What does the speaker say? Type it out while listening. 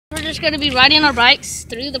we're just going to be riding our bikes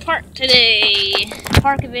through the park today.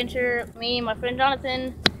 Park adventure. Me and my friend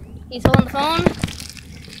Jonathan. He's holding the phone.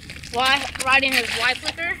 Riding his Y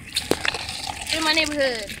flicker through my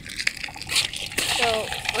neighborhood. So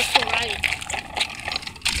let's go riding.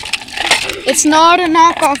 It's not a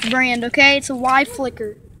knockoff brand, okay? It's a Y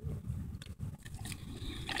flicker.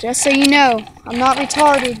 Just so you know, I'm not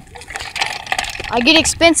retarded. I get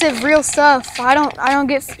expensive real stuff. I don't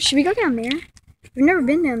get. Should we go down there? We've never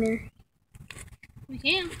been down there. We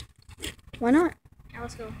can. Why not? Now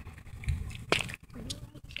let's go.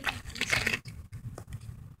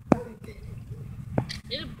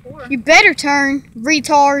 You better turn,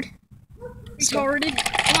 retard. Retarded.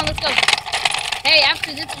 Come on, let's go. Hey,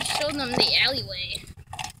 after this, we showed them the alleyway.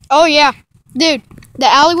 Oh yeah, dude,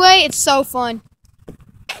 the alleyway. It's so fun.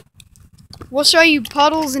 We'll show you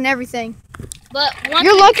puddles and everything. But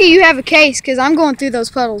you're lucky you have a case, cause I'm going through those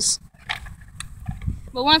puddles.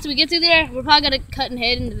 But once we get through there, we're probably gonna cut and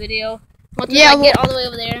head in the video. Once we get all the way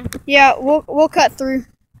over there. Yeah, we'll cut through.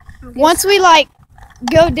 Okay. Once we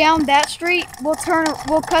go down that street, we'll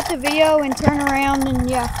cut the video and turn around, and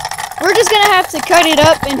yeah, we're just gonna have to cut it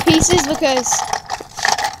up in pieces because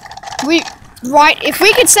if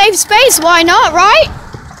we could save space, why not, right?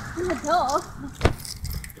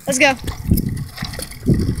 Let's go.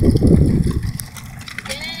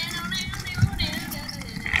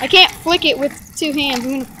 I can't flick it with 2 hands.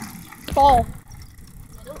 I'm gonna fall.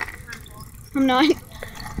 I'm not.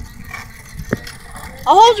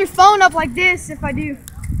 I'll hold your phone up like this if I do.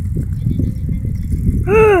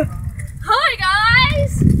 Hi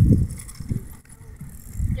guys!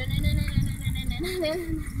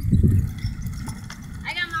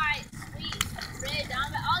 I got my sweet red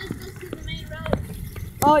diamond. All this goes to the main road.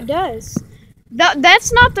 Oh, it does.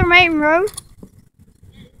 That's not the main road.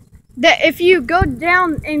 That if you go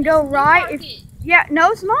down and go right,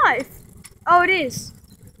 no, it's not. Oh, it is.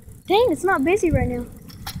 Dang, it's not busy right now.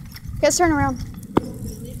 Let's turn around.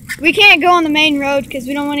 We can't go on the main road because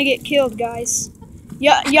we don't want to get killed, guys.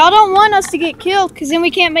 Y'all don't want us to get killed because then we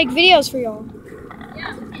can't make videos for y'all.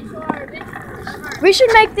 Yeah, we can't show our videos. We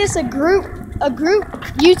should make this a group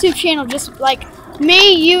YouTube channel, just like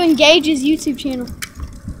me, you, and Gage's YouTube channel.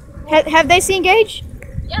 Have they seen Gage?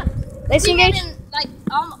 Yeah. They seen Gage?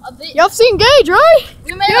 A bit. Y'all seen Gage, right?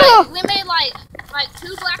 We made like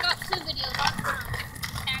 2 Black Ops 2 videos.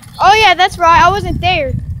 Oh yeah, that's right. I wasn't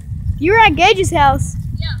there. You were at Gage's house.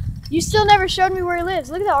 Yeah. You still never showed me where he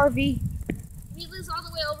lives. Look at the RV. He lives all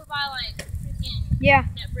the way over by freaking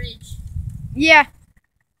that bridge. Yeah.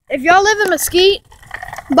 If y'all live in Mesquite,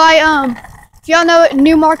 if y'all know what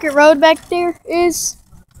New Market Road back there is,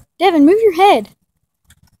 Devin, move your head.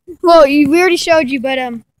 Well, we already showed you, but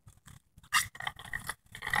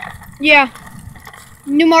yeah,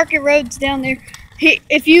 New Market Road's down there.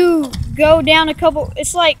 If you go down a couple,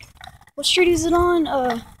 it's like, what street is it on?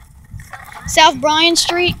 South Bryan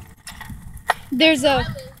Street. There's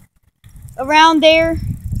around there.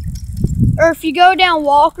 Or if you go down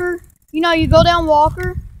Walker, you go down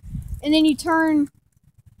Walker, and then you turn.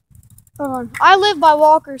 Hold on, I live by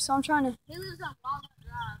Walker, so I'm trying to. He lives on Walnut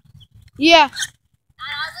Drive. Yeah. And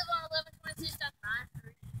I live on 1122 South Bryan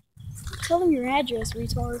Street. Tell them your address,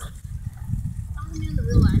 retard. I'm gonna the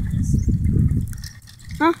real address.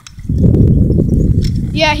 Huh?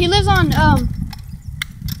 Yeah, he lives on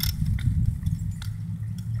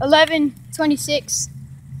 1126.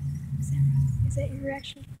 Is that your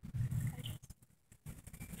actual address?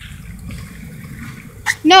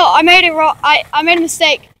 No, I made it wrong. I made a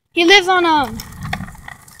mistake. He lives on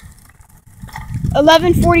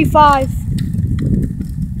 1145.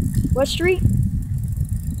 What street?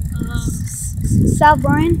 South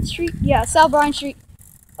Bryan Street? Yeah, South Bryan Street.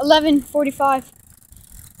 1145.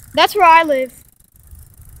 That's where I live.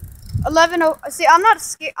 See, I'm not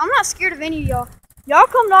scared of any of y'all. Y'all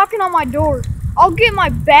come knocking on my door. I'll get my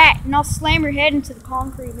bat and I'll slam your head into the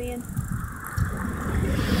concrete, man.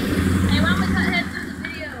 Hey, why don't we cut ahead through the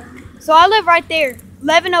video? So I live right there.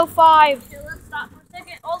 1105. Okay, let's stop for a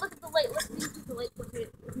second. Oh, look at the lake. Let's see the lake.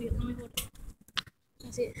 Let me hold it.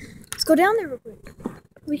 That's it. Let's go down there real quick.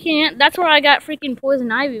 We can't. That's where I got freaking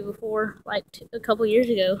poison ivy before, like a couple years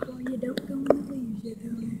ago. Oh, you don't go in the leaves.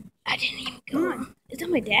 I didn't even go. Come on. Is that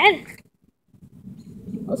my dad?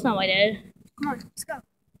 Oh, it's not my dad. Come on, let's go.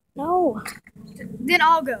 No. Then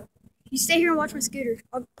I'll go. You stay here and watch my scooter.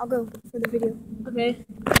 I'll go for the video. Okay.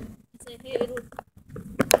 Say, hey,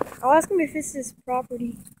 I'll ask him if it's his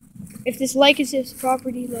property. If this lake is his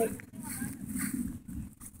property, like.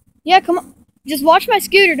 Yeah, come on. Just watch my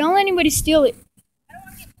scooter. Don't let anybody steal it. I don't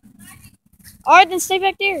want to get poison ivy. Alright, then stay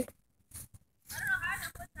back there. I don't know how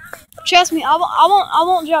to put Trust me, I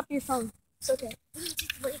won't drop your phone. It's okay.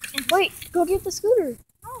 Wait, go get the scooter.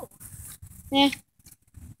 No. Yeah.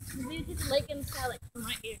 We hit the lake in the sky like from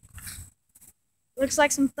right here. Looks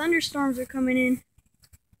like some thunderstorms are coming in.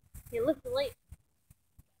 Yeah, look at the lake.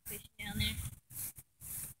 Fish down there.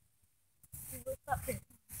 Stop here.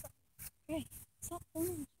 Okay, stop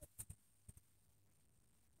filming.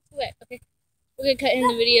 Wait, okay. We're gonna cut in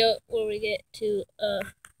the video where we get to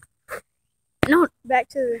no, Back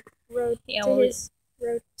to the road. yeah, to his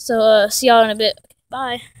road. so see y'all in a bit.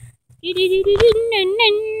 Bye.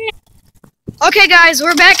 Okay, guys,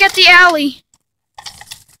 we're back at the alley.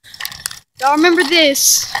 Y'all remember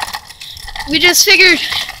this? We just figured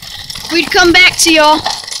we'd come back to y'all.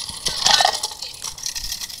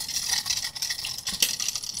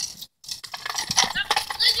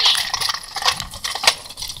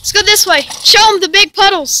 Let's go this way. Show them the big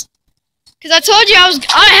puddles. Cause I told you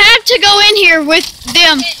I had to go in here with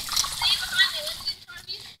them.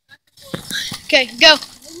 Okay, go.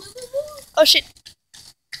 Oh shit.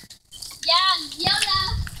 Yeah, Yoda.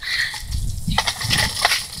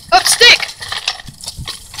 Oh, stick.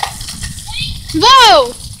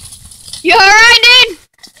 Whoa. You alright, dude?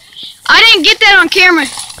 I didn't get that on camera.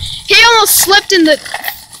 He almost slipped in the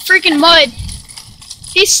freaking mud.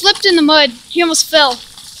 He slipped in the mud. He almost fell.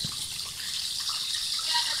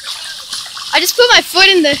 I just put my foot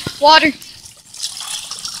in the water.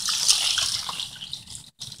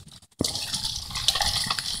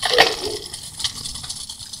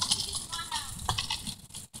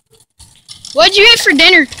 What'd you eat for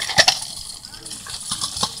dinner?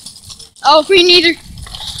 Oh, me neither.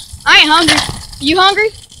 I ain't hungry. You hungry?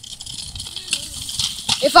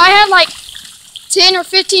 If I had like $10 or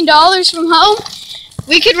 $15 from home,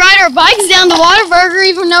 we could ride our bikes down to Whataburger,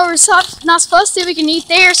 even though we're not supposed to. We can eat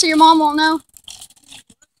there so your mom won't know.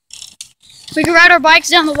 We could ride our bikes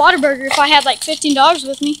down to Whataburger if I had like $15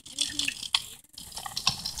 with me.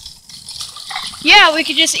 Yeah, we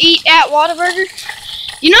could just eat at Whataburger.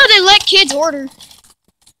 You know they let kids order.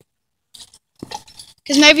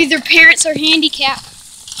 Because maybe their parents are handicapped.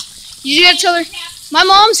 You just gotta tell her, my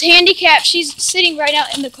mom's handicapped. She's sitting right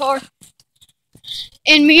out in the car.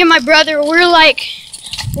 And me and my brother, we're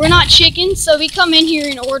not chickens, so we come in here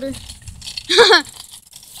and order.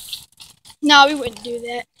 No, we wouldn't do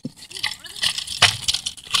that.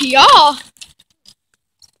 Yeah.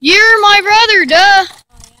 You're my brother, duh.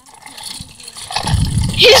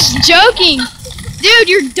 He's joking. Dude,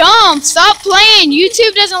 you're dumb. Stop playing.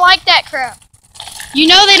 YouTube doesn't like that crap. You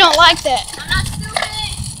know they don't like that. I'm not stupid.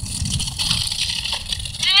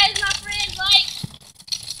 That is my friend, Blake.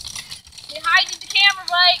 You're hiding the camera,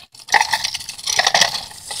 Blake.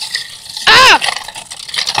 Ah!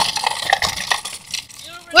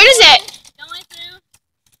 What is that?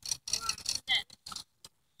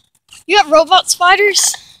 You got robot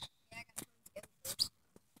spiders? Yeah, I got some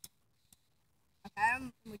I had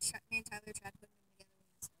them. Me and Tyler tried putting them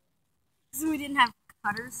together. Because we didn't have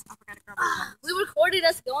cutters. I forgot to grab my cutters. We recorded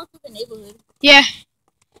us going through the neighborhood. Yeah.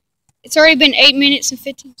 It's already been 8 minutes and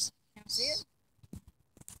 15 seconds. Can I see it?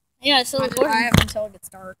 Yeah, it's still recording. I have until it gets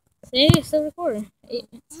dark. See, it's still recording.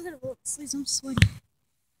 8 minutes. I'm gonna roll the sleeves. I'm sweaty.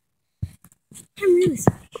 I'm really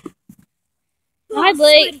sweaty. Hi,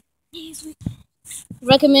 Blake.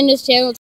 Recommend this channel.